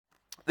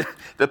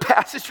The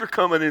passage we're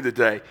coming in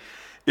today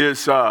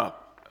is,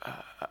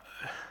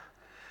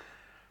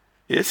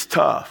 it's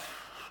tough.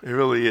 It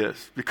really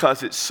is,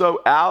 because it's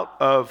so out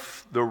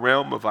of the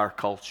realm of our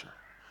culture.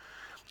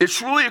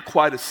 It's really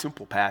quite a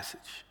simple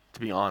passage, to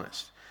be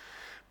honest.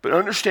 But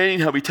understanding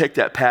how we take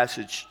that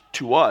passage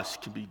to us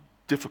can be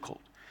difficult.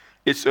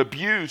 It's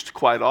abused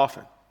quite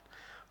often.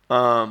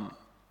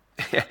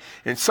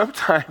 And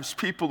sometimes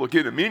people will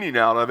get a meaning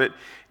out of it,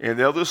 and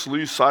they'll just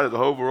lose sight of the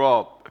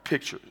overall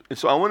picture. And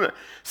so I want to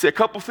say a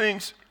couple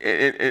things,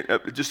 and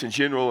just in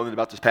general, and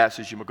about this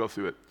passage, and we'll go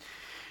through it.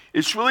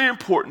 It's really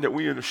important that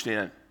we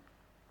understand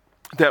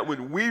that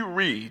when we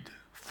read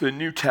the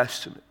New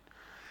Testament,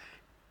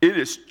 it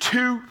is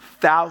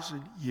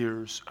 2,000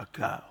 years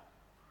ago.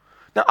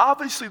 Now,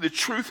 obviously, the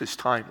truth is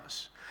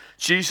timeless.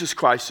 Jesus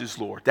Christ is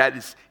Lord. That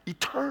is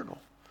eternal.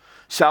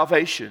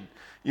 Salvation,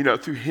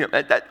 through him.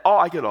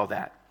 I get all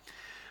that.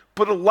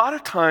 But a lot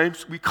of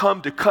times we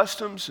come to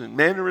customs and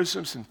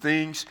mannerisms and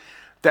things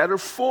that are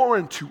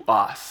foreign to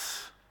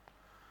us.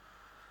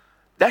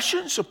 That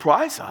shouldn't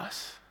surprise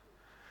us.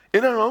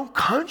 In our own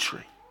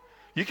country,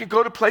 you can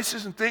go to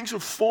places and things are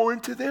foreign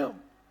to them.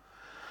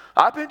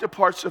 I've been to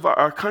parts of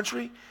our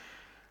country,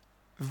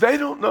 they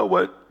don't know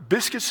what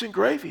biscuits and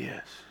gravy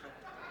is.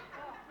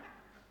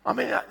 I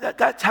mean,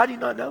 that's how do you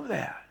not know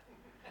that?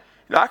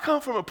 I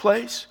come from a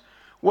place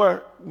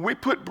where we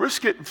put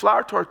brisket and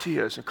flour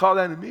tortillas and call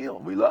that a meal.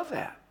 We love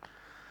that.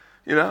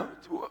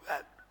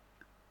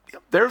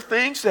 There are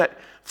things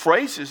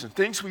phrases and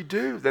things we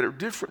do that are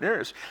different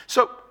areas.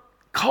 So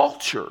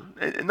culture,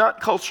 and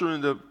not culture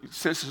in the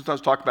sense that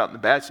sometimes talk about in the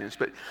bad sense,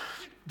 but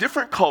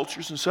different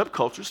cultures and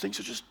subcultures, things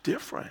are just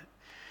different.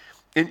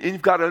 And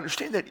you've got to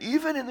understand that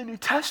even in the New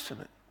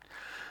Testament,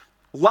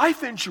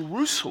 life in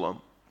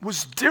Jerusalem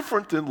was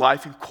different than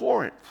life in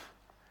Corinth.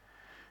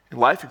 And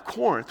life in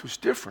Corinth was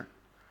different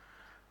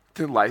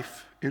than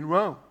life in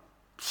Rome.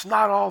 It's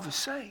not all the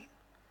same.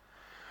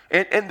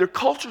 And their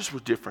cultures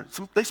were different.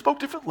 They spoke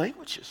different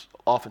languages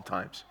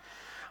oftentimes.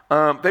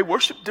 They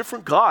worshiped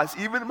different gods,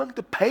 even among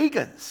the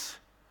pagans.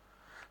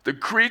 The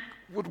Greek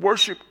would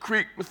worship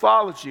Greek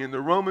mythology, and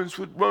the Romans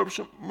would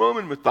worship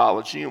Roman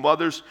mythology. And while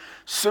there's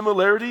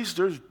similarities,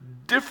 there's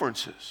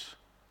differences.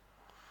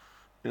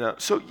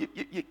 So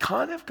you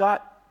kind of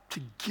got to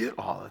get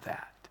all of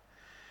that.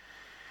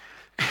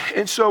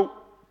 And so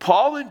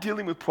Paul, in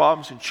dealing with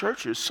problems in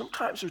churches,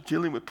 sometimes they're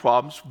dealing with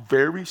problems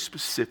very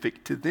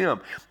specific to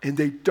them, and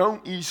they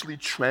don't easily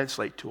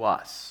translate to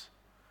us.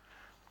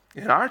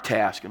 And our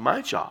task, and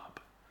my job,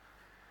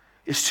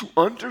 is to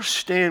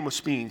understand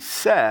what's being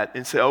said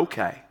and say,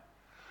 okay,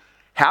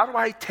 how do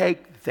I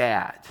take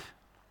that,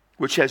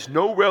 which has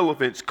no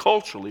relevance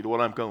culturally to what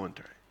I'm going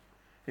through,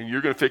 and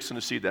you're going to fix and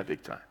to see that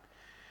big time,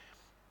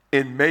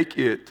 and make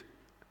it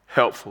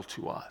helpful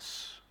to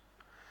us.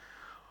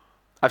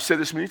 I've said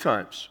this many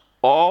times.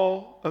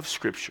 All of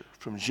Scripture,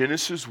 from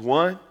Genesis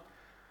 1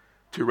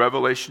 to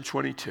Revelation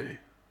 22,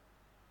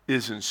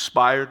 is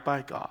inspired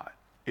by God.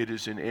 It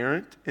is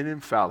inerrant and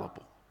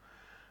infallible,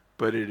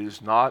 but it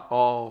is not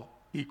all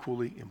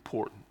equally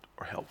important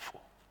or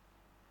helpful.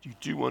 You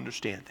do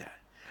understand that.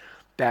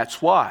 That's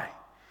why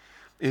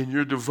in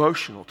your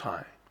devotional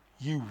time,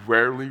 you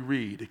rarely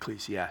read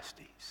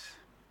Ecclesiastes,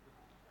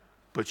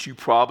 but you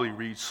probably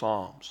read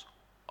Psalms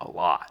a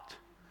lot.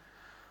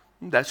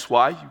 And that's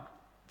why you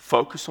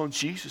focus on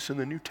Jesus in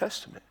the New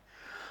Testament.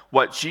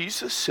 What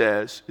Jesus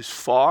says is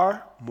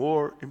far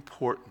more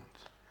important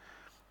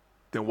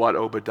than what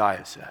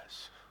Obadiah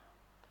says.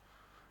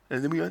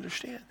 And then we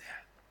understand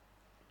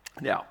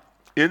that. Now,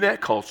 in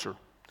that culture,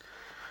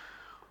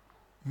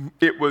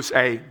 it was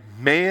a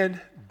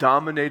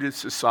man-dominated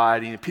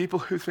society, and people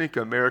who think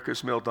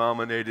America's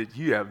male-dominated,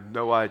 you have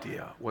no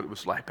idea what it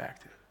was like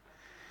back then.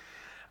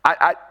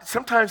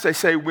 Sometimes they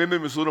say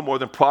women was little more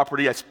than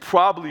property. That's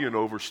probably an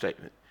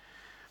overstatement.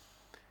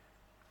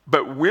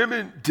 But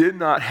women did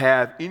not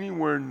have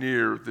anywhere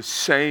near the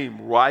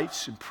same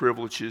rights and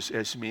privileges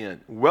as men.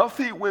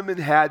 Wealthy women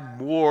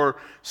had more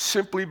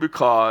simply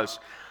because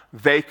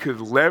they could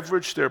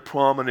leverage their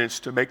prominence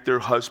to make their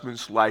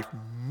husband's life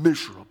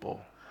miserable.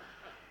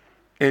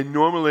 And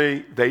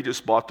normally, they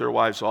just bought their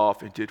wives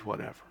off and did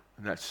whatever.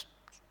 And that's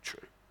true.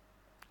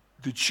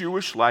 The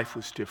Jewish life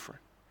was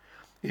different.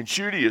 In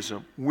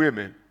Judaism,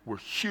 women were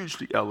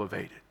hugely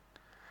elevated,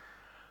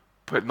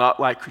 but not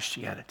like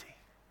Christianity.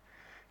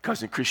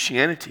 Because in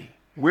Christianity,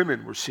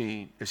 women were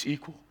seen as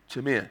equal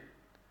to men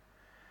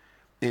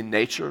in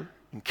nature,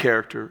 in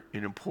character,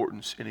 in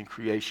importance, and in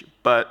creation.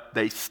 But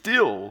they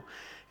still,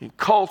 in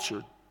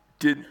culture,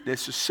 didn't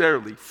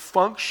necessarily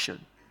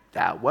function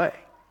that way.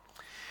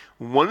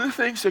 One of the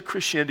things that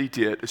Christianity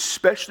did,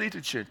 especially to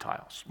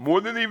Gentiles,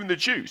 more than even the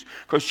Jews,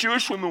 because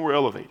Jewish women were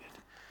elevated,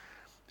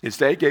 is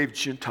they gave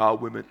Gentile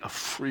women a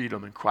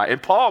freedom in Christ.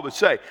 And Paul would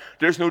say,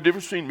 there's no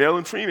difference between male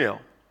and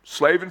female,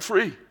 slave and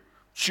free,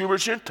 Jew or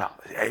Gentile.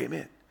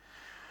 Amen.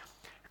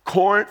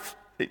 Corinth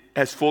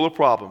is full of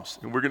problems.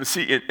 And we're going to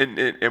see,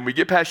 and we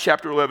get past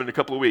chapter 11 in a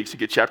couple of weeks, to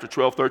get chapter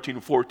 12, 13,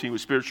 and 14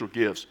 with spiritual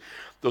gifts.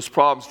 Those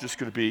problems are just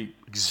going to be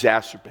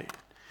exacerbated.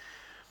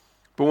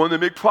 But one of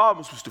the big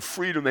problems was the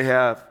freedom they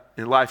have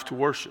in life to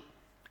worship.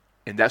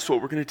 And that's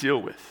what we're going to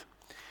deal with.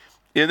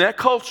 In that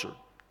culture,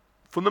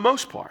 for the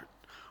most part,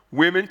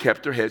 women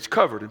kept their heads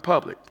covered in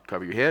public.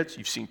 Cover your heads.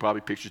 You've seen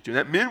probably pictures doing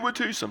that. Men would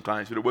too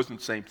sometimes, but it wasn't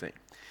the same thing.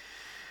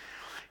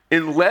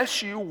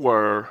 Unless you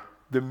were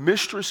the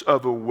mistress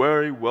of a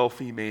very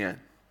wealthy man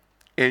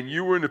and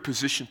you were in a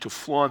position to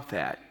flaunt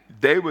that,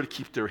 they would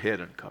keep their head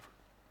uncovered.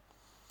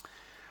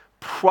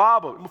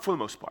 Probably, for the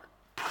most part,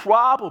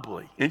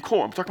 probably in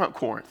Corinth, I'm talking about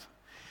Corinth,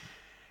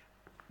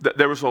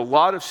 there was a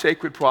lot of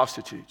sacred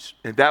prostitutes,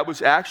 and that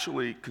was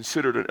actually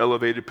considered an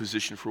elevated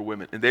position for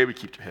women, and they would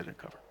keep their head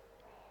uncovered.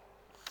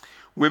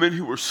 Women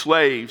who were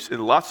slaves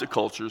in lots of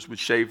cultures would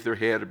shave their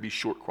head or be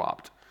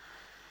short-cropped.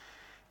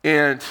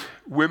 And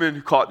women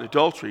who caught in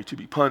adultery to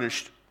be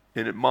punished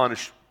and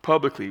admonished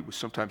publicly would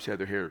sometimes have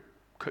their hair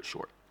cut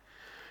short,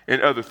 and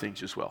other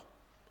things as well.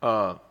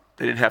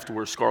 They didn't have to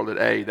wear scarlet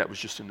A. That was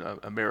just in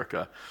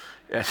America.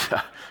 And,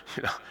 I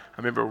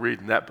remember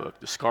reading that book,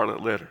 The Scarlet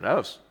Letter. That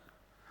was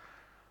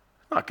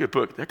not a good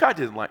book. That guy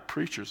didn't like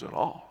preachers at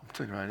all. I'm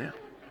telling you right now.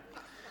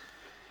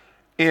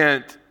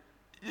 And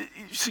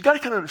so you got to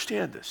kind of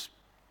understand this.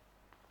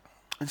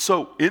 And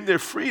so in their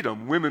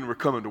freedom, women were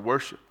coming to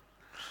worship.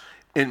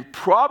 And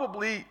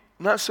probably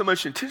not so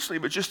much intentionally,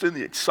 but just in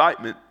the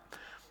excitement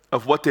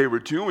of what they were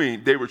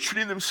doing, they were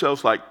treating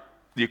themselves like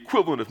the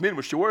equivalent of men,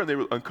 which they were, and they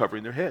were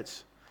uncovering their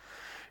heads.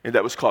 And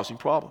that was causing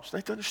problems. They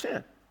have to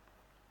understand.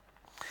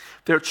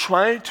 They're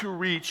trying to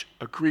reach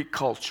a Greek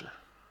culture.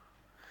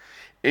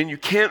 And you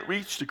can't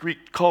reach the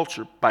Greek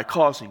culture by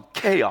causing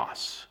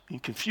chaos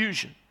and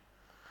confusion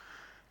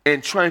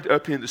and trying to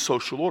upend the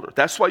social order.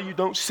 That's why you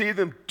don't see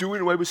them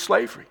doing away with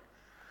slavery.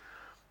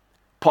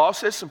 Paul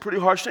says some pretty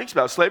harsh things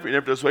about slavery. He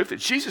never does away with it.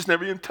 Jesus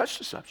never even touched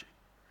the subject.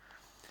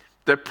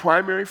 Their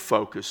primary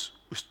focus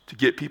was to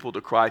get people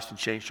to Christ and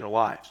change their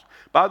lives.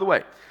 By the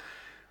way,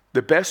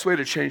 the best way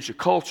to change the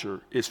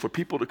culture is for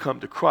people to come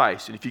to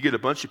Christ. And if you get a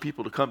bunch of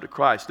people to come to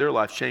Christ, their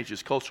life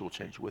changes, culture will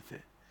change with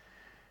it.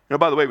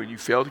 By the way, when you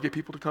fail to get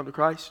people to come to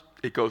Christ,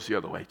 it goes the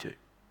other way too.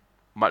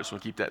 Might just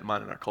want to keep that in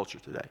mind in our culture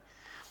today.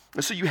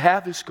 And so you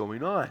have this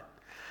going on.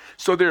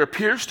 So there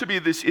appears to be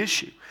this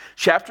issue.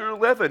 Chapter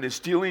 11 is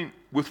dealing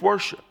with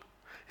worship.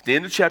 At the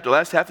end of chapter,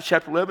 last half of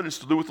chapter 11 is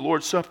to do with the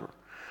Lord's Supper.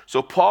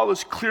 So Paul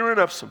is clearing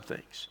up some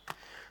things.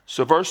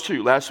 So verse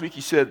 2, last week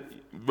he said,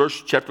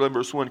 chapter 11,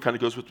 verse 1 kind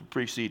of goes with the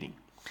preceding.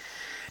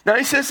 Now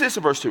he says this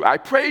in verse 2, I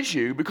praise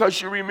you because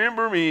you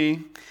remember me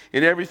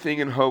in everything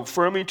and hold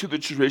firmly to the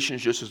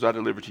traditions just as I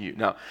delivered to you.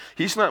 Now,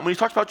 when he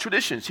talks about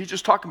traditions, he's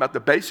just talking about the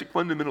basic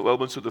fundamental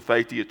elements of the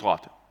faith he had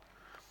taught them.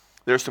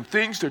 There are some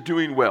things they're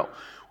doing well.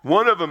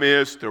 One of them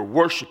is they're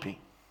worshiping.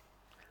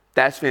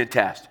 That's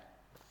fantastic.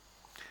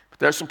 But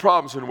there's some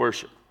problems in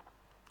worship.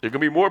 There are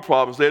going to be more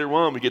problems later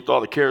on when we get to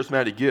all the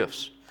charismatic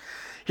gifts.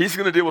 He's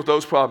going to deal with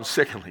those problems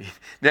secondly.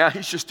 Now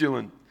he's just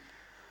dealing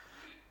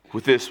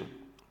with this one.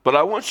 But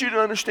I want you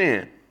to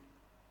understand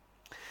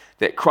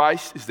that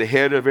Christ is the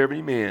head of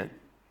every man,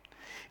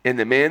 and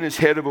the man is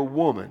head of a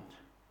woman,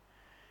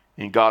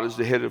 and God is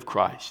the head of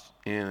Christ.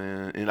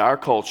 And in our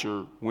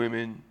culture,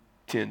 women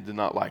tend to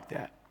not like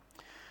that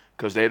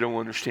because they don't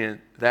understand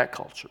that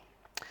culture.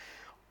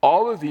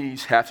 All of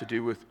these have to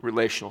do with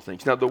relational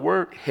things. Now, the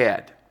word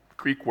head,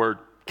 Greek word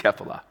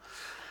kephala,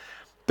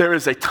 there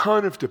is a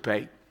ton of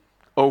debate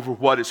over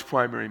what its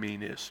primary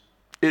meaning is.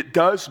 It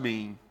does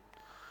mean,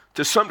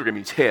 to some degree, it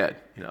means head,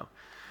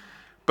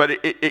 But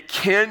it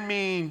can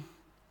mean,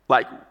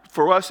 like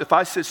for us, if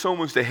I said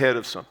someone's the head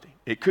of something,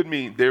 it could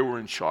mean they were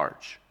in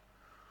charge.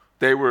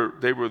 They were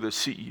the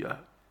CEO.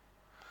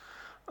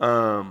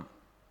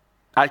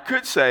 I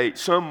could say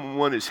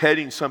someone is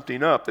heading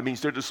something up. That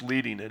means they're just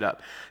leading it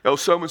up.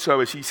 So-and-so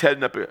he's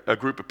heading up a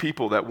group of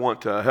people that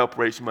want to help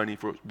raise money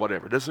for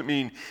whatever. It doesn't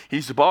mean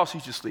he's the boss,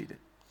 he's just leading.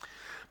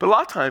 But a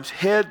lot of times,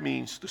 head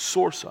means the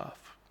source of.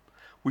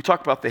 We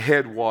talk about the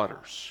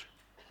headwaters,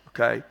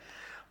 okay?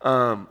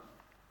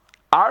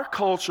 Our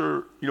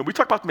culture, we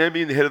talk about the man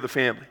being the head of the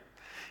family.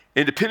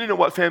 And depending on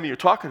what family you're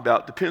talking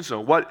about, depends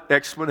on what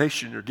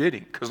explanation you're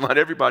getting, because not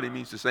everybody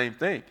means the same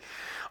thing.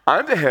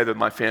 I'm the head of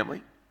my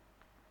family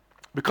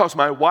because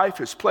my wife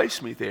has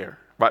placed me there,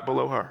 right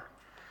below her.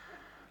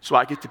 So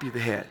I get to be the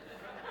head.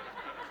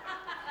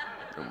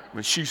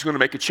 When she's going to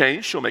make a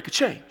change, she'll make a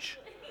change.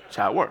 That's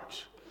how it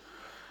works.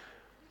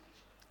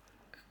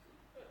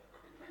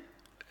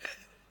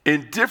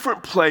 In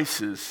different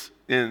places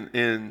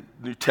in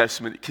New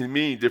Testament, it can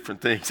mean different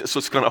things. That's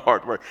what's kind of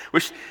hard to work.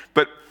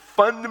 But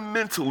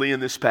fundamentally in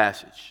this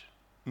passage,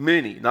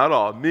 many, not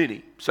all,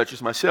 many, such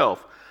as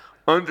myself,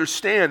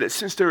 understand that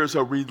since there is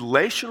a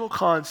relational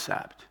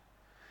concept,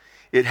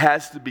 it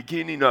has the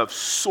beginning of,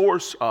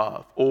 source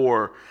of,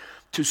 or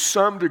to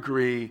some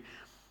degree,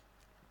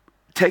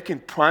 taking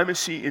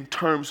primacy in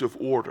terms of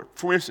order.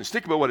 For instance,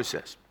 think about what it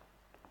says.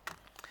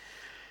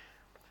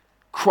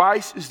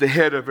 Christ is the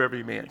head of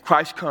every man.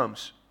 Christ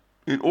comes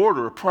in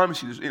order of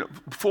primacy.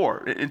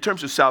 Before, in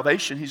terms of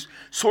salvation, he's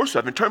source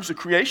of. In terms of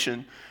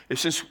creation,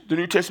 since the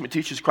New Testament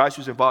teaches Christ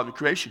was involved in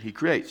creation, he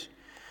creates.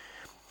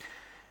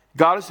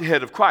 God is the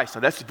head of Christ.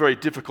 Now, that's a very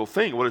difficult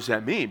thing. What does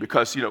that mean?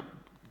 Because,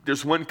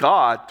 there's one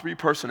God, three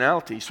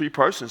personalities, three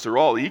persons. They're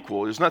all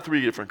equal. There's not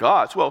three different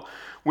gods. Well,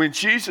 when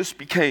Jesus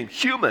became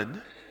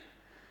human,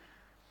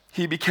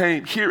 he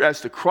became here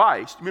as the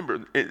Christ.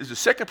 Remember, as the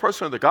second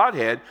person of the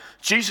Godhead,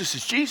 Jesus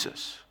is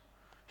Jesus.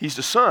 He's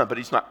the Son, but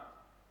he's not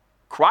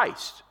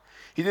Christ.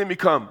 He didn't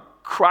become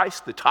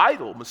Christ, the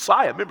title,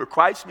 Messiah. Remember,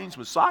 Christ means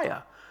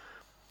Messiah.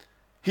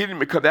 He didn't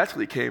become, that's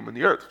what he came on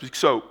the earth.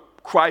 So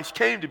Christ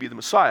came to be the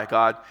Messiah.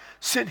 God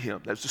sent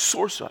him. That's the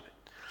source of it.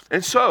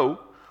 And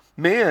so,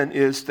 man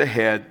is the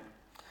head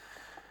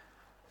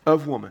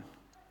of woman.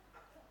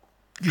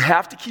 You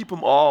have to keep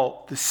them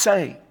all the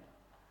same.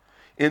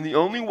 And the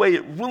only way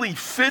it really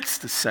fits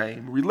the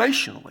same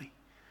relationally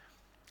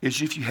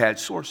is if you had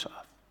source of.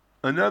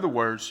 In other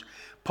words,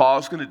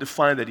 Paul's going to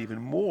define that even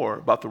more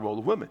about the role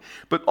of women.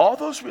 But all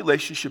those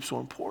relationships are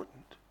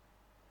important.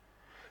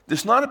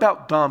 It's not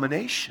about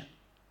domination.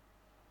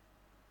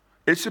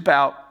 It's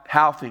about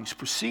how things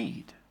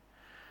proceed.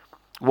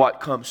 What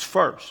comes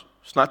first.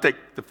 It's not that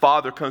the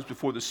Father comes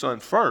before the Son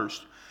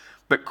first,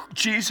 but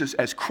Jesus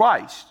as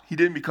Christ, he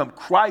didn't become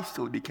Christ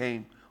till he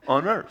became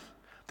on earth.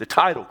 The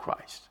title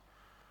Christ.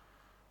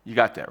 You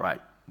got that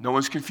right. No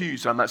one's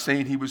confused. I'm not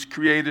saying he was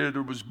created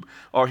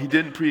or he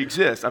didn't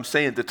pre-exist. I'm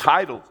saying the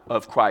title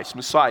of Christ,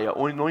 Messiah,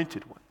 or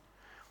anointed one,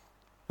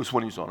 was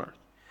when he was on earth.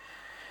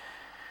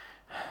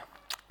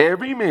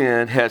 Every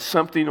man has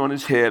something on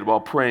his head while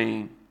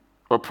praying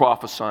or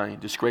prophesying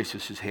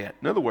disgraces his head.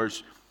 In other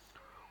words,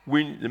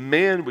 when the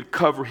man would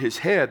cover his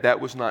head, that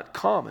was not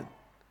common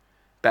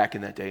back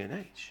in that day and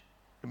age.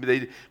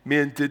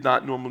 Men did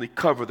not normally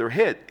cover their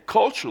head.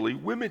 Culturally,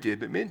 women did,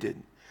 but men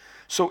didn't.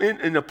 So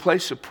in a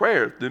place of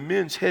prayer, the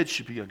men's head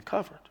should be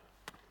uncovered.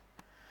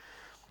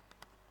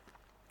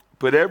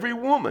 But every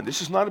woman,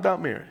 this is not about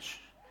marriage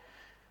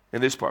in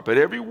this part, but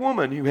every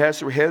woman who has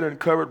her head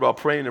uncovered while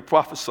praying and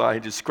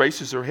prophesying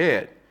disgraces her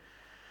head.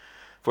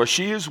 For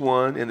she is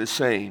one and the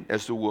same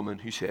as the woman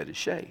whose head is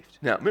shaved.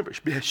 Now, remember,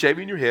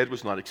 shaving your head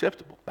was not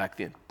acceptable back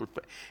then.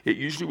 It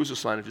usually was a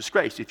sign of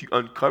disgrace. If you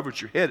uncovered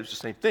your head, it's the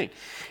same thing.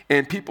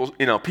 And people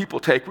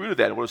take root of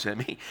that. And what does that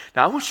mean?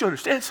 Now, I want you to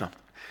understand something.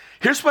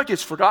 Here's what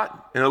gets forgotten.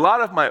 And a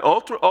lot of my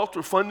ultra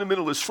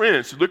fundamentalist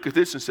friends who look at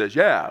this and says,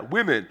 yeah,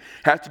 women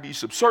have to be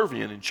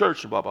subservient in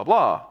church and blah, blah,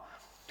 blah.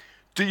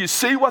 Do you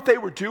see what they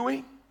were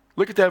doing?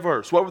 Look at that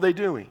verse. What were they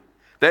doing?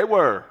 They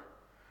were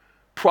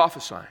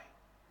prophesying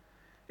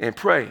and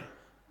praying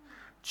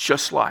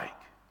just like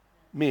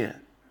men.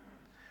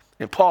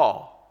 And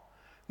Paul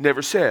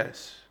never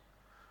says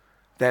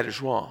that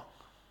is wrong.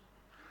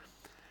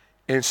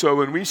 And so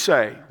when we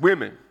say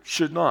women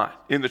should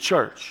not in the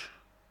church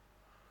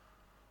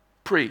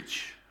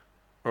preach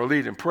or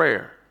lead in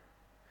prayer,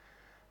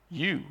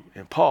 you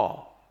and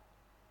Paul,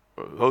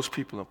 or those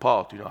people in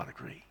Paul, do not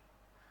agree.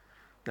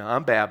 Now,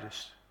 I'm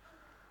Baptist,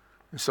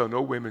 and so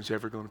no women's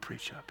ever going to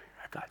preach up here.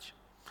 I got you.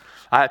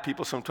 I had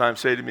people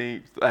sometimes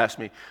ask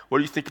me, what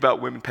do you think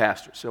about women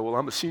pastors? I say, well,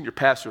 I'm a senior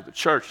pastor of the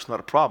church. It's not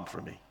a problem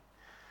for me.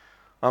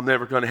 I'm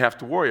never going to have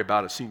to worry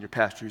about a senior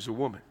pastor who's a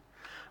woman.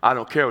 I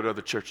don't care what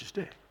other churches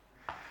do.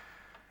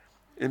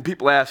 And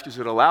people ask, is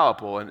it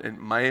allowable? And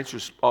my answer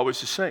is always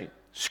the same.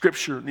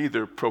 Scripture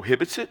neither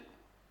prohibits it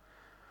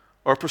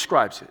or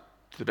prescribes it,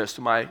 to the best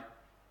of my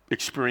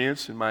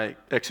experience and my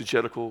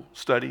exegetical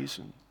studies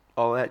and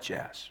all that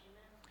jazz.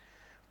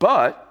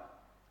 But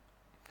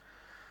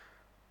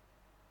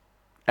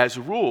as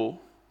a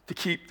rule, to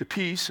keep the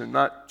peace and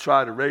not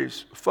try to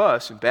raise a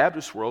fuss, in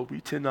Baptist world,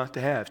 we tend not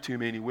to have too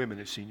many women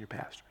as senior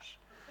pastors.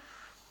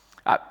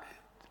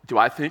 Do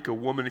I think a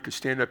woman could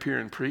stand up here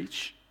and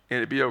preach and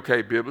it'd be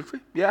okay biblically?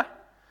 Yeah.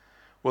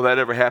 Will that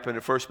ever happen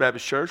at First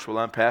Baptist Church while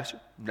I'm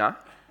pastor? Nah.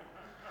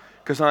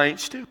 Because I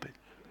ain't stupid.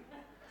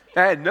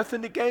 I had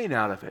nothing to gain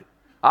out of it.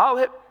 I'll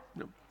let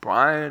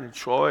Brian and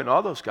Troy and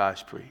all those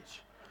guys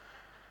preach.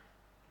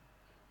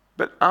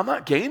 But I'm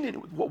not gaining.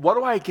 What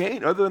do I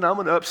gain other than I'm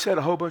going to upset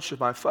a whole bunch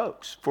of my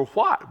folks? For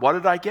what? What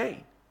did I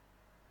gain?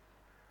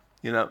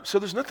 So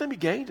there's nothing to be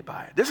gained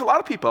by it. There's a lot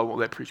of people I won't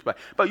let preach by.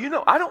 But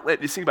I don't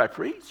let this anybody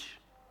preach.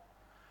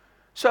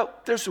 So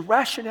there's a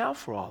rationale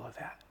for all of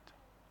that.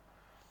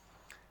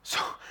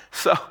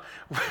 So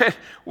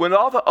when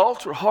all the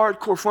ultra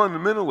hardcore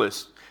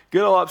fundamentalists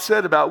get all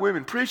upset about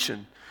women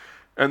preaching,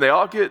 and they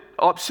all get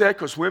upset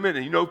because women,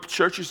 and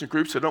churches and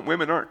groups that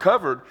women aren't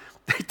covered,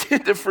 they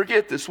tend to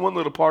forget this one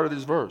little part of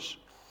this verse.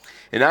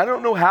 And I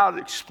don't know how to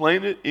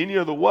explain it any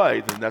other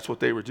way than that's what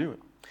they were doing.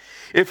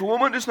 If a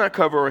woman does not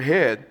cover her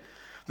head,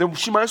 then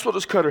she might as well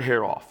just cut her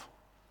hair off.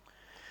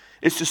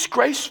 It's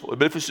disgraceful.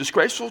 But if it's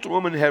disgraceful to a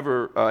woman to have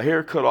her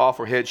hair cut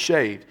off or head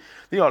shaved,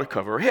 they ought to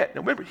cover her head.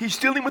 Now remember, he's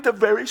dealing with a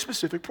very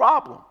specific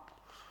problem.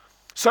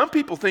 Some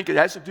people think it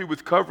has to do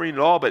with covering it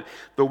all, but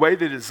the way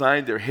they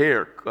designed their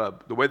hair,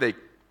 the way they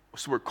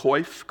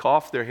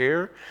coif their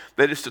hair,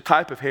 that it's the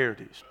type of hair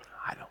it is.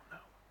 I don't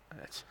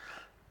know.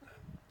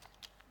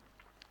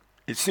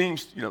 It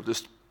seems,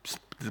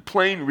 the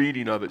plain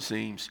reading of it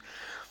seems,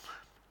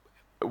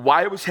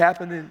 why it was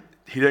happening,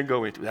 he didn't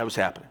go into it. That was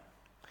happening.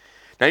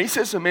 Now he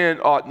says a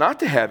man ought not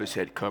to have his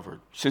head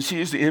covered, since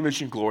he is the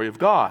image and glory of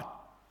God.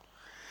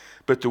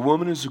 But the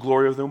woman is the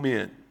glory of the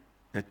men.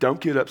 Now don't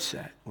get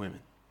upset, women.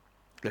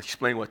 Let's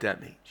explain what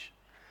that means.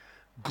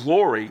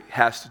 Glory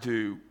has to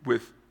do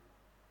with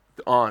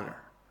the honor.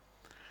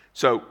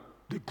 So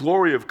the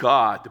glory of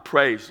God, the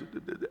praise,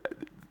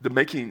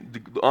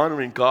 the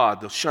honoring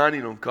God, the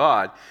shining on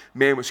God,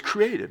 man was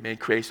created. Man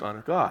creates to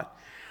honor God.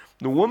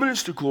 The woman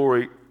is the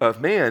glory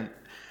of man,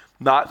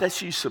 not that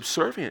she's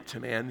subservient to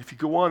man. If you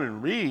go on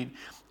and read,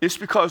 it's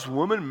because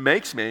woman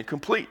makes man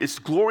complete. It's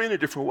glory in a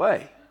different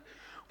way.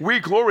 We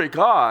glory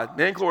God,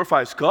 man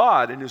glorifies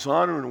God in his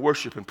honor and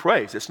worship and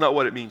praise. That's not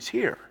what it means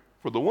here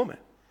for the woman.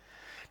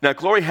 Now,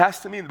 glory has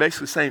to mean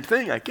basically the same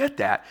thing, I get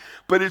that,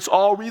 but it's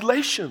all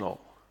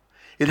relational.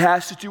 It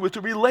has to do with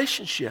the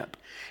relationship.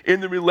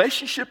 In the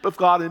relationship of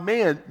God and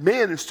man,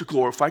 man is to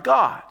glorify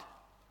God.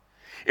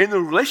 In the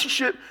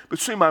relationship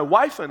between my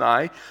wife and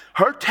I,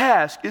 her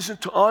task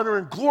isn't to honor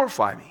and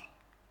glorify me.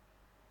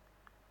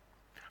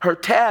 Her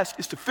task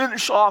is to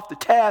finish off the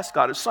task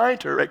God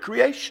assigned her at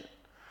creation,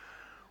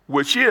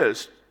 which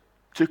is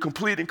to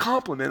complete and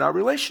complement our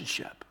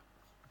relationship.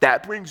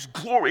 That brings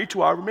glory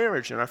to our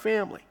marriage and our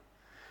family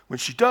when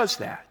she does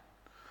that.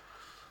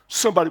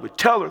 Somebody would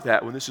tell her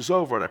that when this is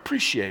over, and I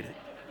appreciate it.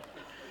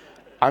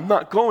 I'm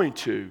not going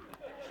to.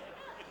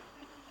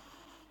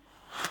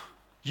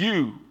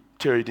 You,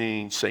 Terry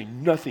Dean, say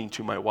nothing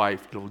to my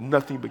wife. It'll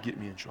nothing but get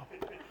me in trouble.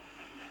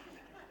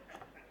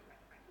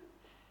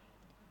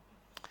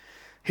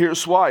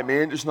 Here's why.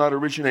 Man does not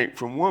originate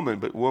from woman,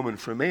 but woman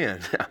from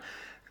man.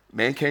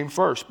 Man came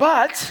first.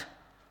 But,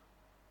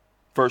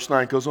 verse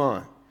 9 goes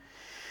on.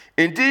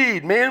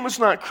 Indeed, man was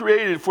not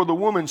created for the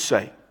woman's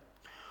sake.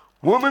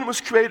 Woman was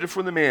created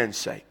for the man's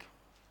sake.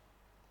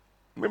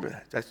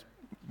 Remember that.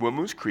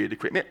 Woman was created to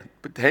create man.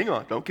 But hang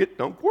on,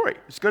 don't worry.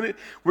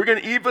 We're gonna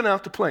even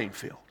out the playing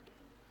field.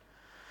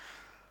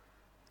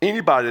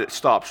 Anybody that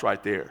stops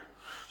right there,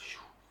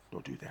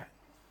 don't do that.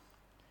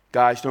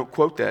 Guys, don't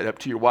quote that up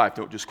to your wife.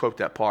 Don't just quote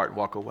that part and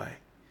walk away.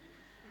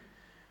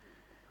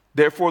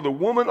 Therefore, the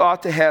woman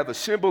ought to have a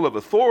symbol of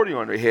authority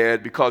on her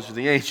head because of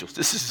the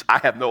angels. I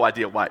have no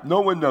idea why.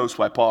 No one knows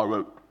why Paul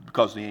wrote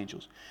because of the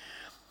angels.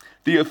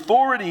 The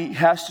authority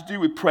has to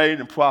do with praying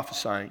and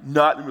prophesying,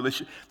 not in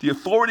relation. The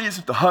authority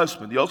isn't the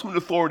husband. The ultimate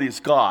authority is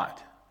God.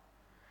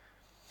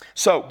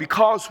 So,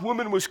 because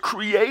woman was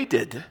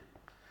created,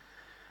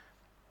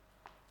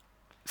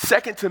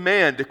 second to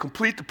man, to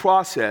complete the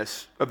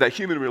process of that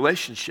human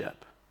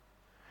relationship,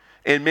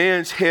 and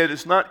man's head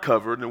is not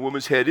covered, and the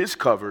woman's head is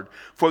covered,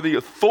 for the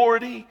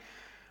authority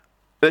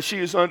that she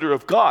is under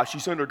of God.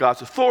 She's under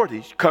God's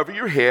authority. Cover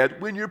your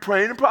head when you're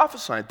praying and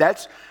prophesying.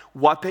 That's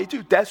what they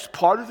do. That's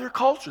part of their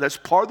culture. That's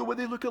part of the way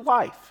they look at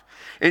life.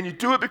 And you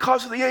do it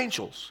because of the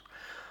angels.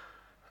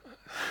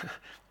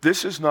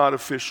 This is not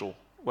official,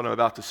 what I'm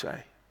about to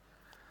say.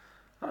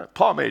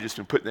 Paul may have just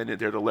been putting that in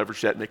there to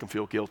leverage that and make him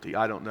feel guilty.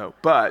 I don't know.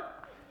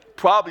 But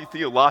probably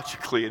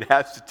theologically it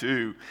has to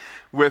do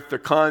with the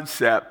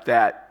concept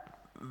that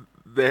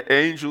the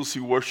angels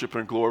who worship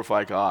and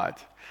glorify God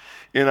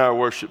in our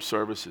worship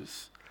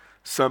services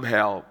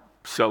somehow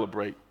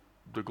celebrate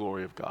the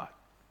glory of God.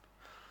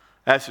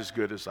 That's as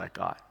good as I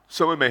got.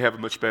 Someone may have a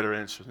much better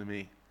answer than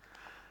me.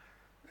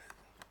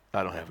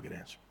 I don't have a good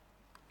answer.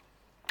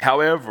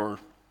 However,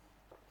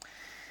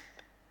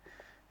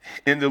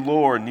 in the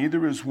Lord,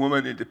 neither is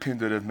woman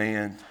independent of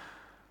man,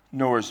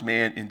 nor is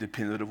man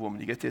independent of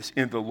woman. You get this?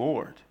 In the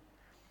Lord,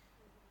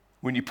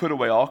 when you put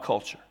away all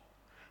culture,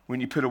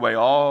 when you put away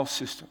all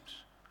systems,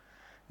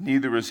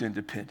 neither is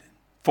independent.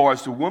 For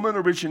as the woman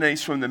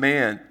originates from the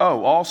man,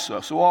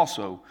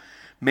 also,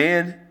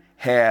 man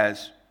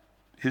has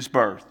his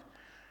birth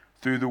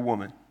through the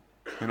woman,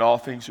 and all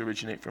things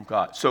originate from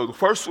God. So the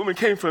first woman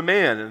came from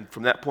man, and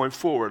from that point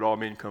forward, all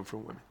men come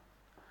from women.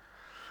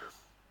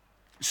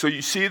 So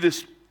you see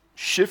this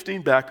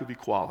shifting back of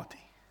equality.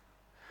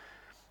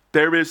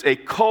 There is a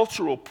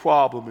cultural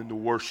problem in the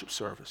worship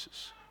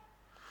services.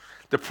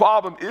 The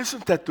problem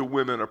isn't that the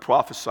women are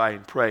prophesying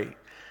and praying.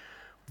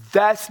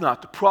 That's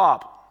not the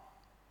problem.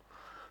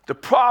 The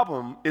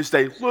problem is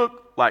they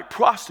look like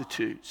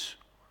prostitutes,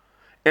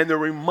 and they're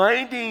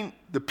reminding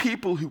the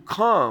people who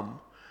come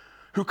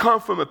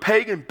from a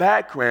pagan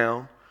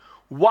background,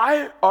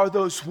 why are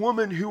those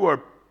women who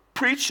are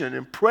preaching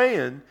and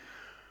praying,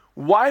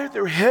 why are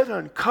their head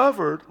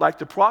uncovered like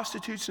the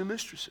prostitutes and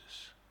mistresses?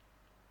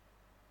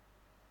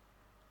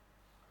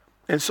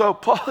 And so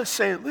Paul is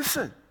saying,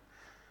 listen,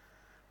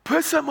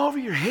 put something over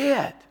your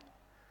head.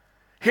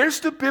 Here's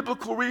the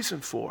biblical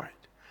reason for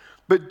it.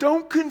 But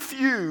don't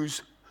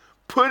confuse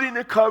putting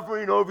a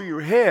covering over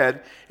your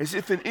head as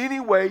if in any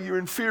way you're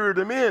inferior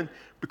to men,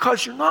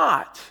 because you're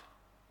not.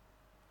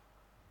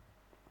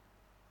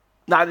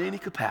 Not in any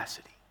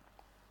capacity.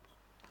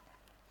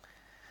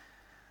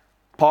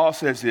 Paul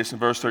says this in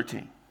verse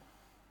 13.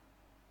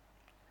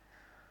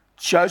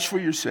 Judge for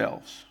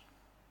yourselves.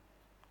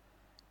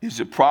 Is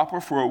it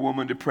proper for a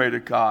woman to pray to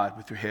God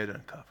with her head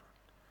uncovered?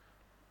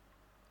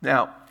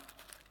 Now,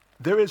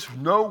 there is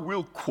no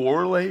real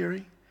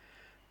corollary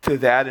to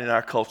that in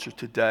our culture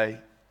today.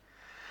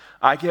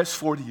 I guess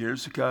 40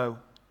 years ago,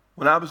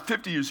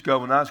 50 years ago,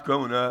 when I was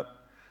growing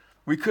up,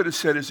 we could have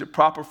said, is it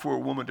proper for a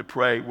woman to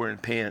pray wearing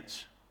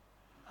pants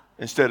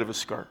instead of a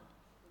skirt?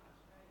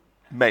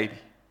 Maybe.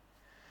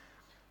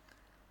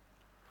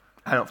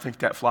 I don't think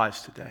that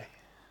flies today.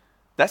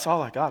 That's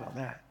all I got on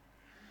that.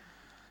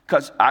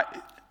 Because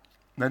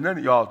now none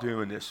of y'all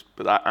doing this,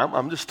 but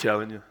I'm just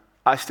telling you.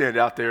 I stand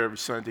out there every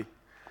Sunday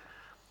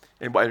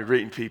and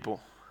greeting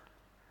people.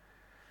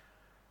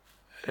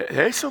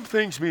 There's some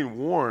things being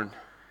worn.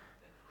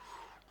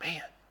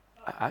 Man,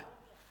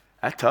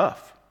 that's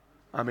tough.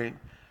 I mean,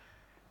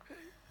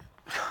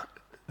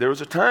 there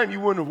was a time you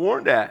wouldn't have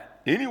worn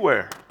that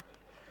anywhere.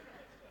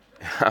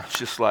 I was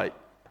just like,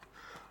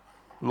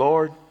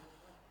 Lord,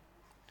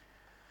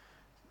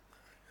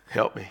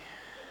 help me.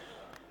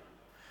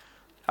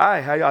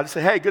 Hi, how y'all? I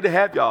say, hey, good to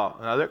have y'all.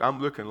 And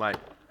I'm looking like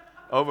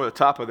over the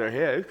top of their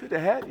head. It's good to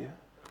have you.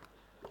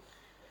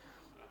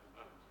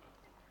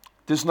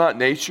 Does not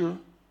nature,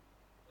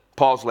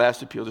 Paul's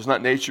last appeal, does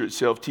not nature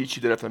itself teach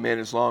you that if a man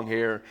has long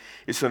hair,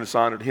 it's an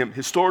dishonor to him?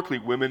 Historically,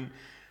 women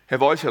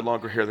have always had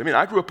longer hair. I mean,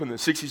 I grew up in the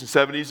 60s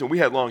and 70s, and we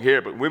had long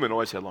hair, but women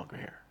always had longer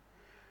hair.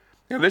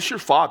 Unless you're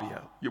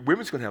Fabio, your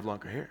women's going to have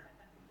longer hair,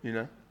 you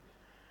know?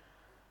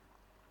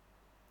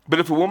 But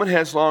if a woman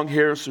has long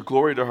hair, it's a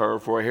glory to her,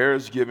 for her hair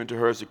is given to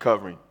her as a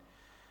covering.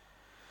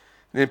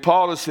 And then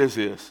Paul says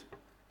this,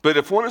 but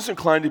if one is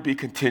inclined to be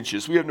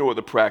contentious, we have no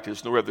other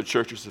practice, nor other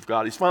churches of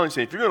God. He's finally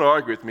saying, if you're going to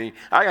argue with me,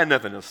 I got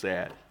nothing else to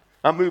add.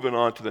 I'm moving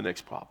on to the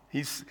next problem.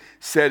 He's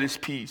said his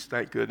piece.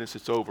 Thank goodness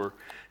it's over,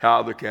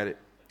 how I look at it.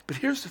 But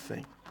here's the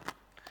thing,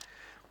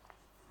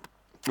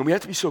 and we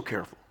have to be so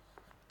careful.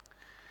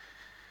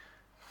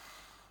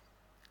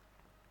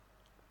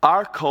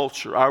 Our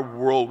culture, our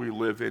world we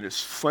live in is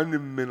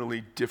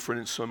fundamentally different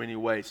in so many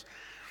ways.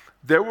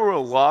 There were a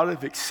lot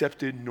of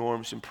accepted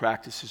norms and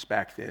practices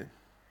back then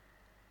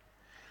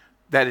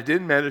that it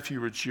didn't matter if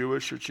you were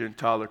Jewish or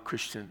Gentile or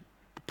Christian,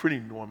 pretty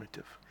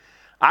normative.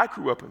 I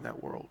grew up in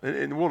that world.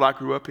 In the world I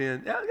grew up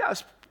in,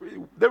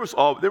 there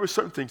were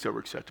certain things that were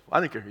acceptable. I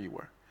didn't care who you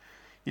were.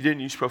 You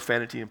didn't use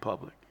profanity in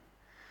public.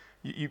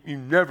 You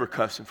never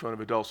cussed in front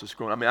of adults that's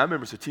grown. I mean, I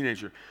remember as a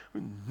teenager,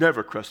 we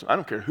never cussed. I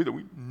don't care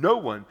who. No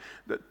one,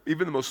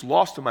 even the most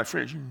lost of my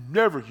friends, you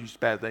never used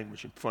bad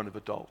language in front of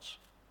adults.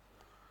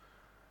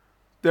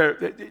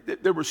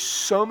 There were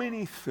so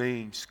many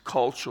things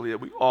culturally that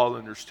we all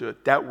understood.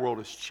 That world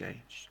has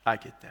changed. I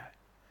get that.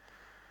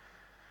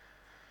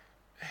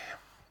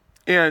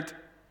 And,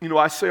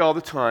 I say all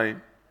the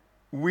time,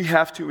 we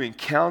have to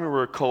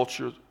encounter a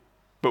culture,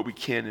 but we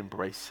can't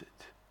embrace it.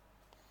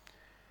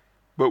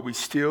 But we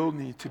still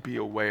need to be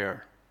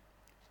aware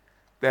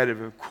that in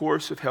the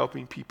course of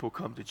helping people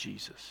come to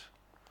Jesus,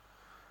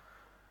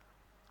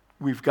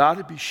 we've got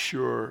to be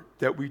sure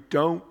that we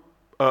don't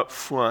up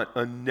front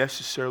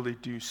unnecessarily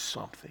do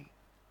something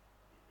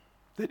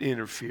that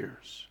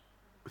interferes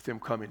with them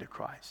coming to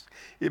Christ.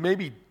 It may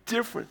be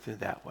different than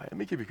that way. Let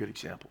me give you a good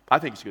example. I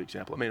think it's a good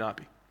example. It may not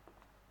be.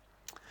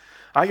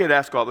 I get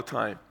asked all the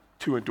time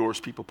to endorse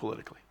people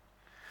politically.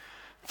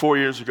 4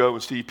 years ago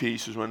when Steve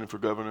Peace was running for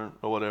governor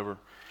or whatever,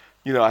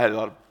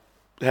 I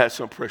had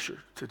some pressure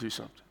to do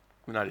something,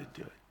 and I didn't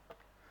do it.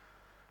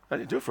 I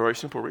didn't do it for a very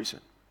simple reason.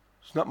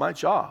 It's not my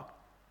job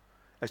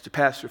as the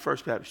pastor of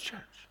First Baptist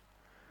Church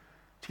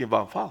to get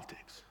involved in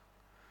politics.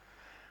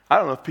 I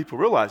don't know if people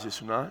realize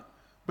this or not,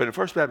 but in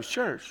First Baptist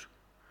Church,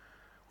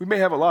 we may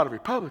have a lot of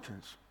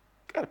Republicans,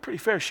 got a pretty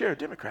fair share of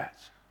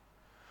Democrats.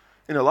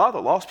 And a lot of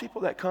the lost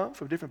people that come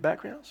from different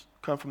backgrounds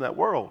come from that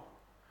world.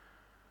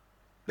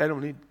 They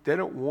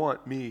don't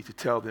want me to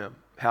tell them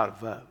how to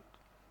vote.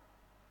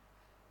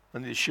 I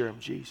need to share them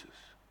Jesus.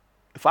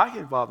 If I get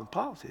involved in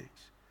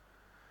politics,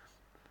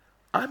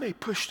 I may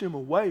push them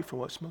away from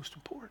what's most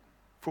important.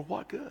 For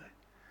what good?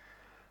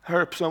 I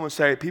heard someone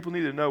say, people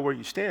need to know where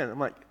you stand. I'm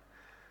like,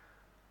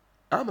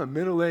 I'm a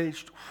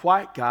middle-aged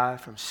white guy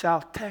from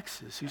South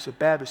Texas who's a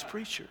Baptist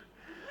preacher.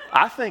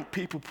 I think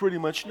people pretty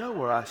much know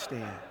where I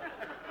stand.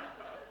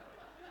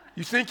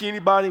 You think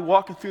anybody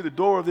walking through the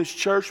door of this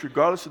church,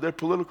 regardless of their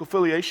political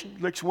affiliation,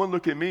 lets one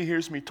look at me,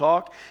 hears me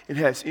talk, and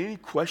has any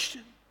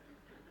question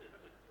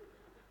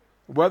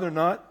whether or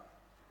not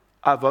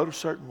I vote a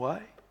certain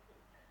way?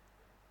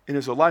 And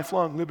as a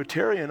lifelong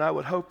libertarian, I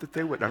would hope that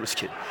they wouldn't. I'm just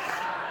kidding.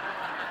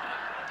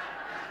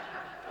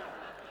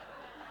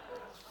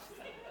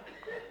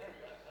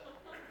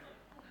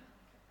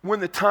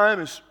 When the time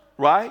is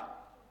right,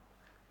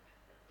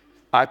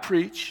 I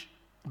preach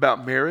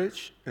about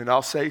marriage, and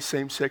I'll say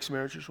same-sex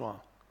marriage is wrong.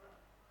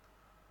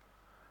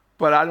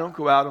 But I don't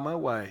go out of my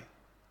way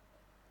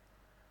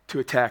to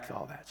attack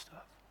all that stuff.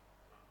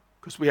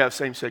 Because we have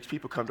same-sex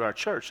people come to our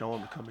church, and I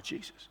want them to come to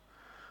Jesus.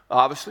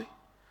 Obviously,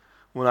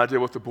 when I deal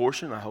with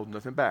abortion, I hold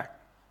nothing back.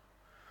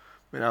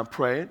 And I'm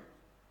praying,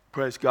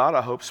 praise God,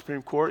 I hope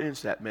Supreme Court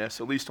ends that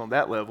mess, at least on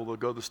that level. They'll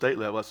go to the state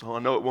level. I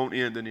know it won't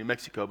end in New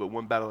Mexico, but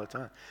one battle at a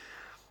time.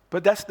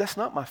 But that's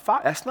not my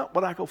fight. That's not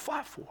what I go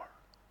fight for.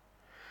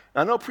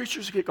 I know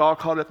preachers get all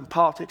caught up in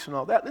politics and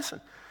all that. Listen,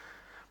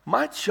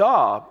 My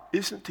job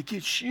isn't to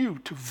get you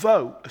to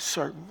vote a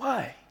certain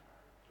way.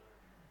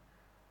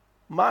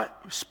 My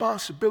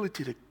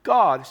responsibility to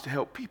God is to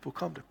help people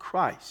come to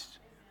Christ.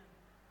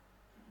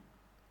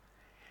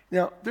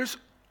 Now,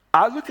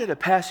 I look at a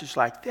passage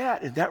like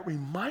that, and that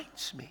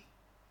reminds me,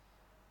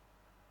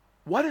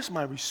 what is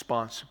my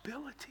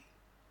responsibility?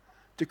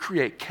 To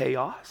create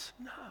chaos?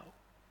 No.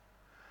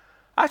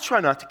 I try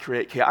not to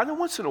create chaos. I know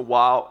once in a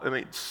while,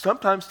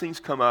 sometimes things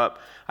come up.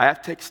 I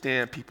have to take a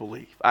stand, people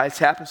leave. It's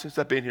happened since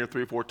I've been here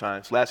 3 or 4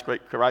 times. Last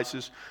great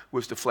crisis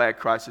was the flag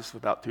crisis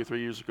about 2 or 3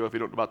 years ago. If you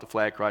don't know about the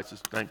flag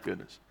crisis, thank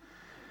goodness.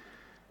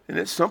 And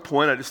at some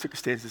point, I just took a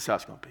stand, this is how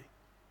it's going to be.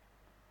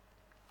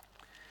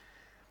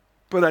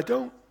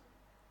 But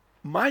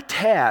my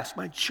task,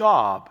 my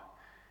job,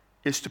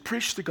 is to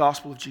preach the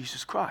gospel of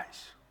Jesus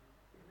Christ.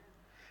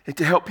 And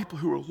to help people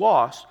who are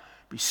lost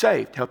be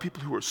saved. To help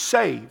people who are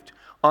saved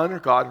honor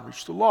God and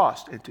reach the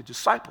lost. And to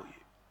disciple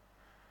you.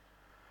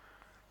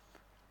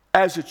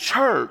 As a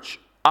church,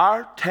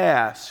 our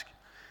task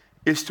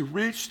is to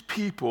reach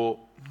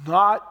people,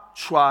 not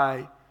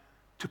try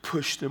to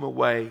push them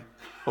away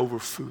over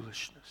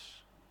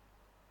foolishness.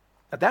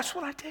 Now that's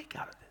what I take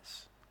out of this.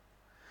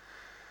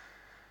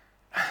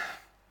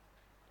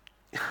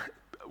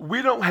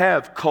 We don't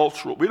have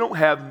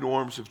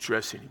norms of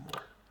dress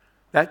anymore.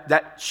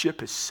 That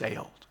ship has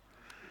sailed.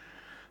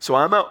 So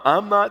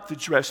I'm not the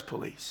dress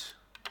police.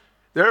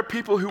 There are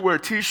people who wear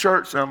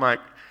T-shirts, and I'm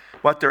like,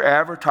 what they're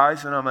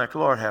advertising, I'm like,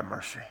 Lord have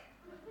mercy.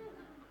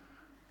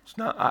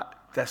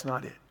 That's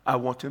not it. I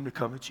want them to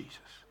come to Jesus.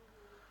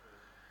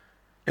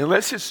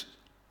 Unless it's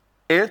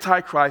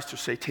antichrist or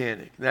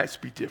satanic, that's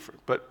be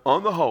different. But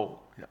on the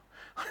whole,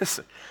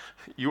 listen,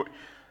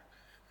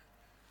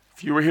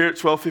 if you were here at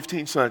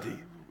 12:15 Sunday,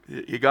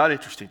 it got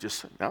interesting.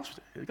 It got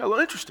a little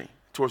interesting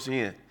towards the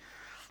end.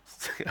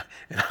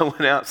 And I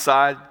went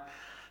outside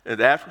and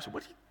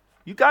afterwards said,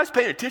 you guys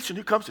paying attention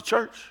who comes to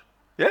church?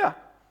 Yeah,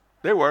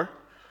 they were.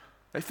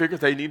 They figured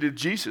they needed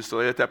Jesus, so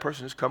they let that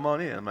person just come on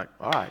in. I'm like,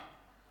 all right,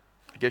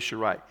 I guess you're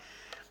right.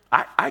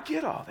 I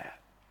get all that.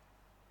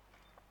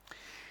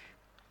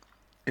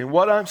 And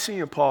what I'm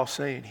seeing Paul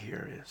saying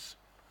here is,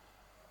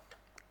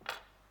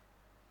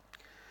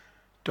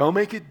 don't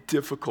make it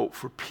difficult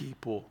for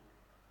people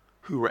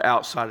who are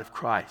outside of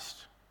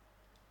Christ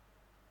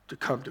to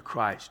come to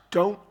Christ.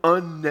 Don't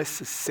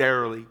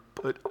unnecessarily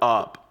put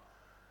up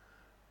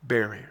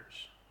barriers.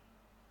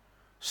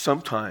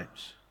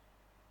 Sometimes,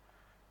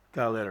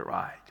 gotta let it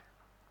ride.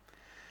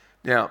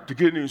 Now, the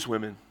good news,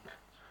 women,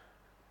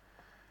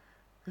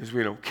 is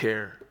we don't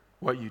care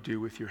what you do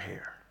with your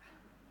hair.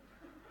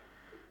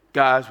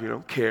 Guys, we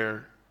don't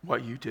care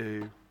what you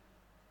do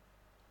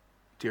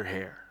with your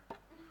hair.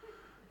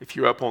 If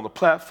you're up on the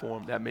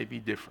platform, that may be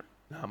different.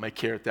 I may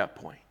care at that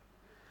point.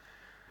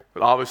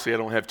 But obviously, I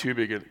don't have too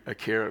big a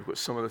care with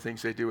some of the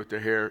things they do with their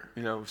hair.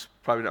 It's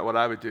probably not what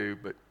I would do,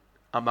 but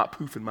I'm not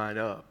poofing mine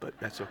up, but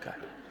that's okay.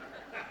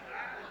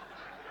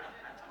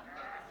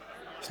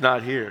 It's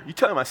not here. You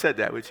tell them I said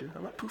that, would you?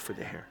 I'm not poofing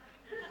their hair.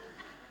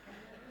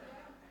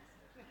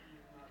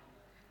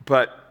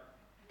 But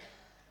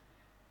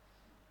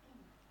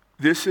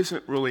this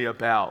isn't really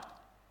about,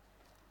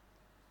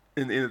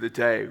 in the end of the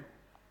day,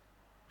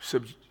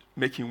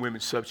 making women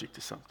subject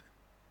to something.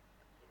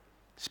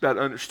 It's about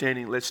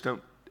understanding, let's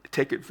don't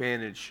take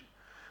advantage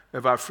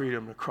of our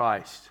freedom in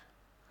Christ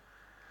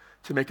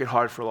to make it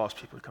hard for lost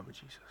people to come to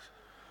Jesus.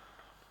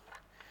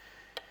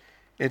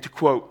 And to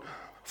quote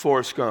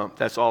Forrest Gump,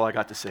 that's all I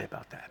got to say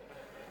about that.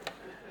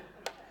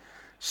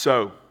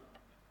 So,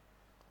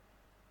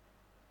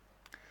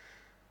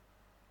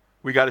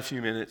 we got a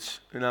few minutes,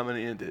 and I'm going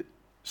to end it.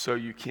 So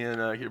you can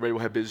get ready. We'll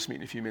have business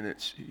meeting in a few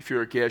minutes. If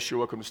you're a guest, you're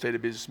welcome to stay at a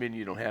business meeting.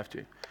 You don't have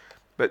to.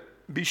 But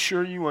be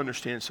sure you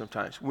understand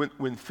sometimes.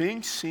 When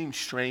things seem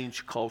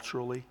strange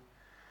culturally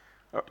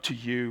to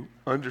you,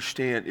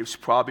 understand it's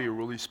probably a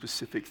really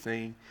specific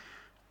thing.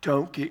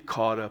 Don't get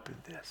caught up in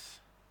this.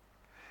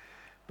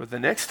 But the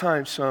next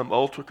time some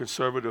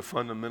ultra-conservative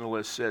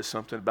fundamentalist says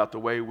something about the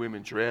way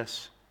women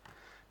dress,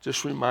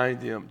 just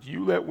remind them, do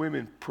you let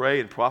women pray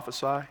and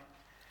prophesy?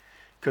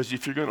 Because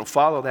if you're going to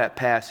follow that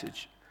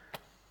passage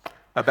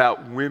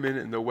about women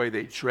and the way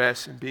they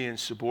dress and being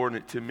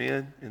subordinate to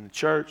men in the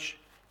church,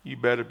 you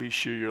better be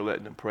sure you're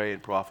letting them pray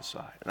and prophesy.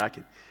 And I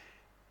can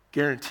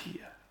guarantee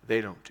you they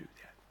don't do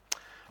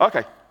that.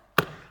 Okay.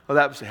 Well,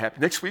 that was the happy.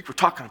 Next week, we're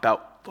talking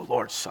about the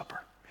Lord's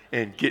Supper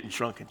and getting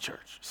drunk in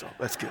church. So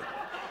that's good.